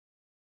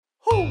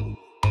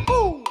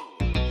Who?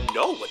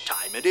 Know what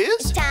time it is?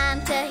 It's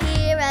time to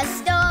hear a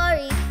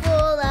story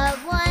full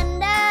of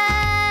wonder.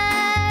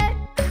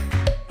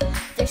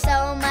 There's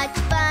so much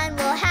fun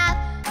we'll have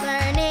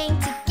learning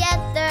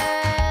together.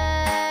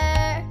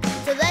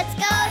 So let's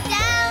go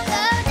down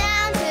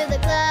to the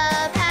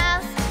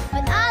clubhouse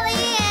with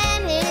Ollie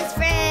and his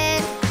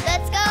friends.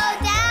 Let's go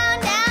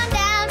down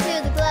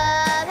to the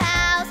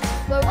clubhouse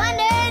where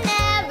wonder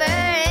never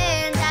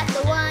ends at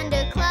the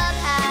Wonder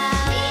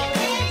Clubhouse. Me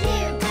with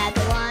you at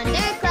the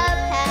Wonder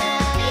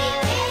Clubhouse.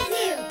 Me with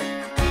you.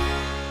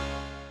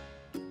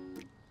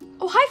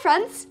 Oh, hi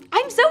friends,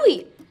 I'm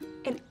Zoe,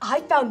 and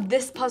I found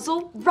this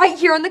puzzle right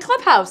here in the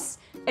clubhouse,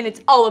 and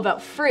it's all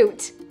about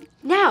fruit.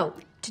 Now,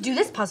 to do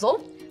this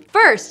puzzle,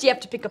 first you have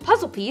to pick a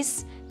puzzle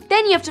piece,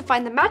 then you have to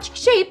find the matching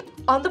shape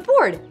on the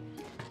board.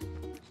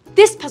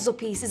 This puzzle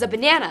piece is a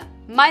banana.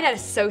 My dad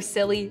is so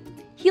silly.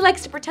 He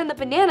likes to pretend that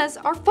bananas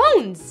are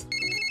phones.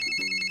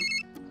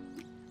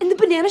 And the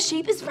banana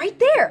shape is right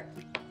there.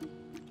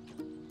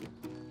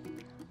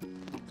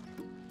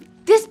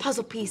 This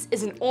puzzle piece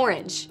is an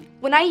orange.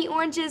 When I eat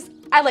oranges,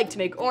 I like to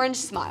make orange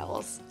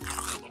smiles.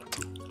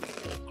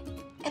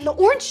 And the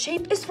orange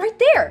shape is right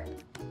there.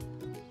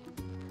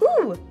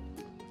 Ooh,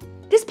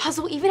 this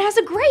puzzle even has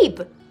a grape.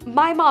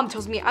 My mom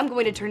tells me I'm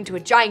going to turn into a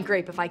giant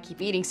grape if I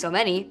keep eating so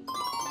many.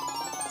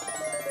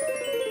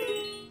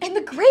 And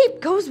the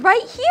grape goes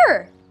right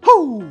here.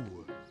 Who?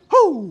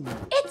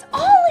 It's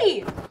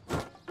Ollie.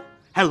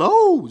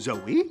 Hello,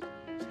 Zoe.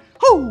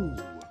 Who?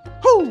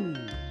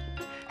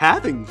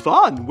 Having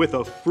fun with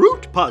a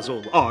fruit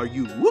puzzle, are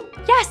you?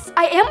 Yes,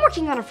 I am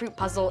working on a fruit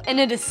puzzle, and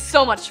it is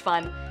so much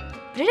fun.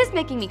 But it is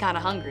making me kind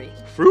of hungry.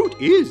 Fruit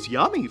is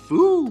yummy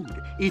food.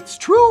 It's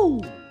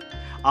true.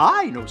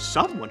 I know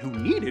someone who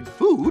needed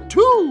food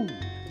too.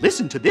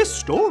 Listen to this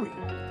story.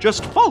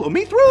 Just follow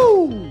me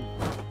through.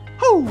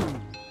 Who?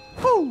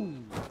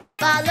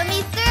 Follow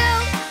me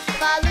through,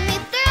 follow me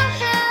through,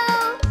 who?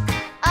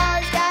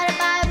 Ollie's got a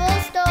Bible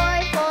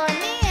story for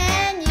me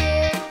and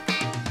you.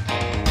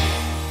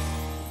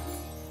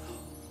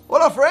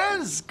 Hola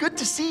friends, good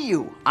to see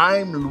you.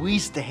 I'm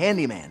Luis the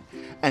Handyman,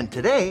 and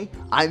today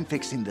I'm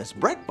fixing this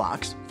bread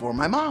box for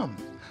my mom.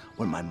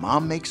 When my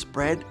mom makes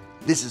bread,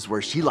 this is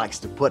where she likes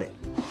to put it.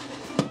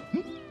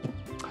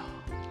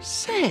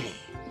 Say,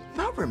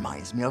 that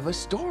reminds me of a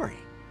story.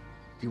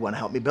 Do you want to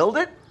help me build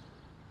it?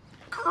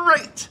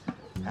 Great!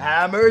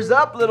 Hammers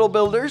up, little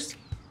builders.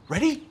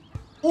 Ready?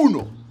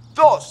 Uno,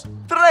 dos,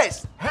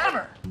 tres,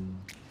 hammer!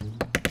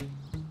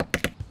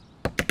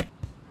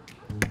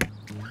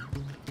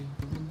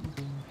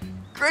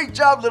 Great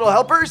job, little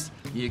helpers.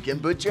 You can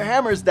put your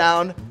hammers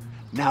down.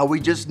 Now we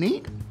just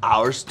need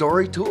our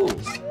story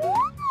tools.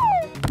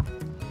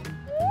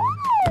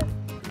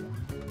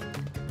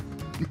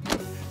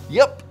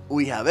 Yep,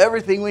 we have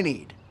everything we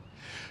need.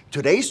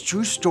 Today's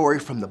true story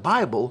from the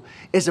Bible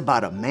is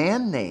about a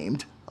man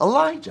named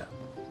Elijah.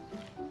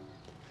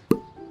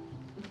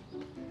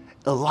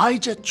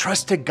 Elijah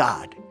trusted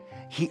God.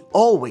 He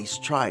always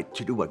tried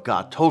to do what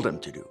God told him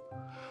to do.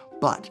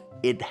 But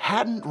it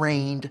hadn't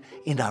rained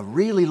in a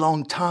really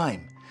long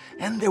time,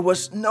 and there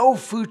was no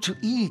food to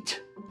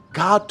eat.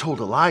 God told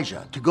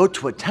Elijah to go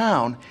to a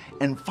town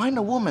and find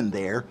a woman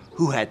there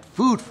who had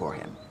food for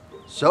him.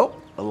 So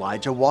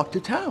Elijah walked to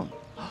town.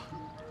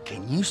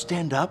 Can you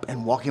stand up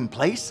and walk in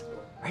place?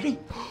 Ready?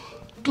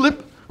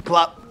 Clip,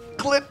 clop,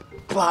 clip,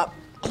 clop,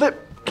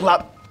 clip,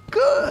 clop.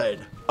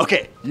 Good.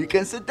 Okay, you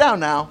can sit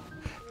down now.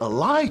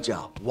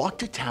 Elijah walked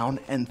to town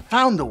and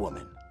found the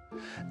woman.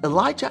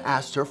 Elijah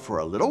asked her for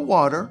a little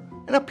water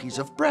and a piece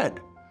of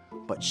bread.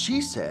 But she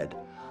said,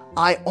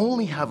 I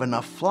only have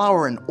enough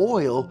flour and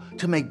oil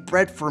to make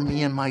bread for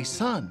me and my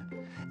son,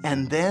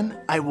 and then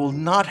I will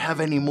not have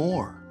any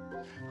more.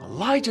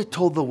 Elijah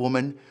told the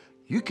woman,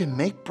 you can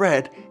make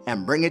bread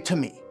and bring it to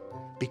me,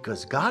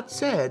 because God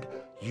said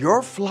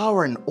your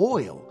flour and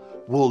oil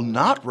will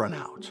not run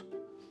out.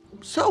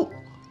 So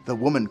the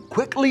woman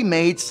quickly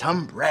made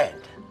some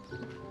bread.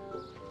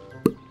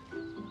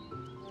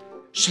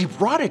 She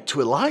brought it to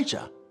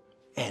Elijah,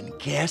 and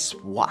guess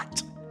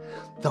what?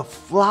 The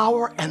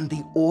flour and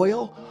the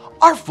oil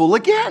are full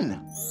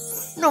again.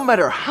 No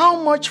matter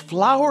how much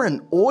flour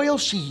and oil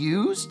she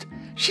used,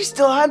 she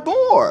still had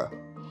more.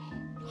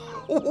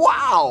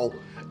 Wow!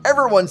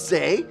 Everyone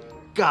say,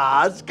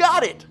 God's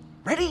got it.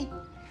 Ready?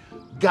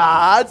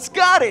 God's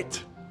got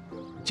it.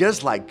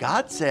 Just like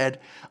God said,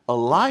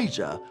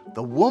 Elijah,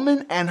 the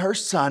woman and her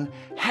son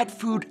had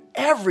food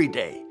every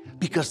day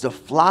because the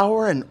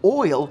flour and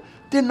oil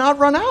did not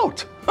run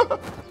out.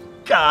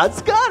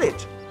 God's got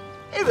it.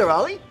 Hey there,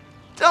 Ollie.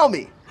 Tell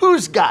me,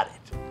 who's got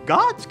it?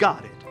 God's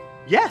got it.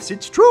 Yes,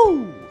 it's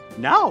true.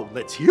 Now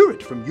let's hear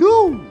it from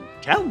you.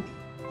 Tell me,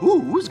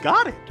 who's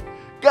got it?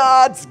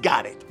 God's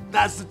got it.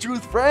 That's the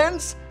truth,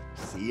 friends.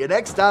 See you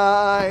next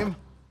time.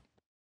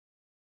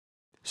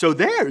 So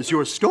there's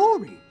your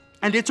story,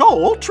 and it's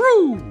all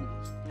true.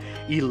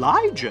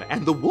 Elijah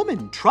and the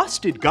woman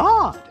trusted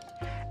God,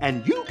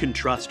 and you can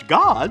trust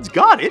God's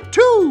got it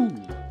too.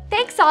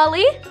 Thanks,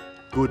 Ollie.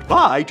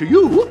 Goodbye to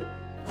you.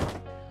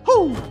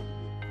 Who?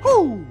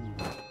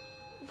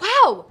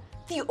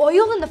 The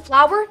oil in the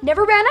flour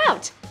never ran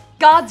out.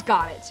 God's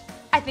got it.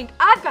 I think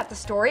I've got the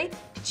story.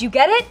 Did you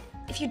get it?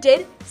 If you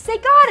did, say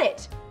got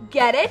it.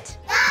 Get it?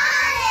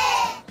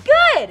 Got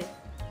it! Good!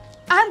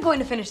 I'm going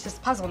to finish this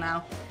puzzle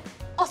now.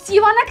 I'll see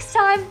you all next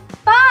time.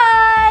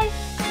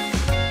 Bye!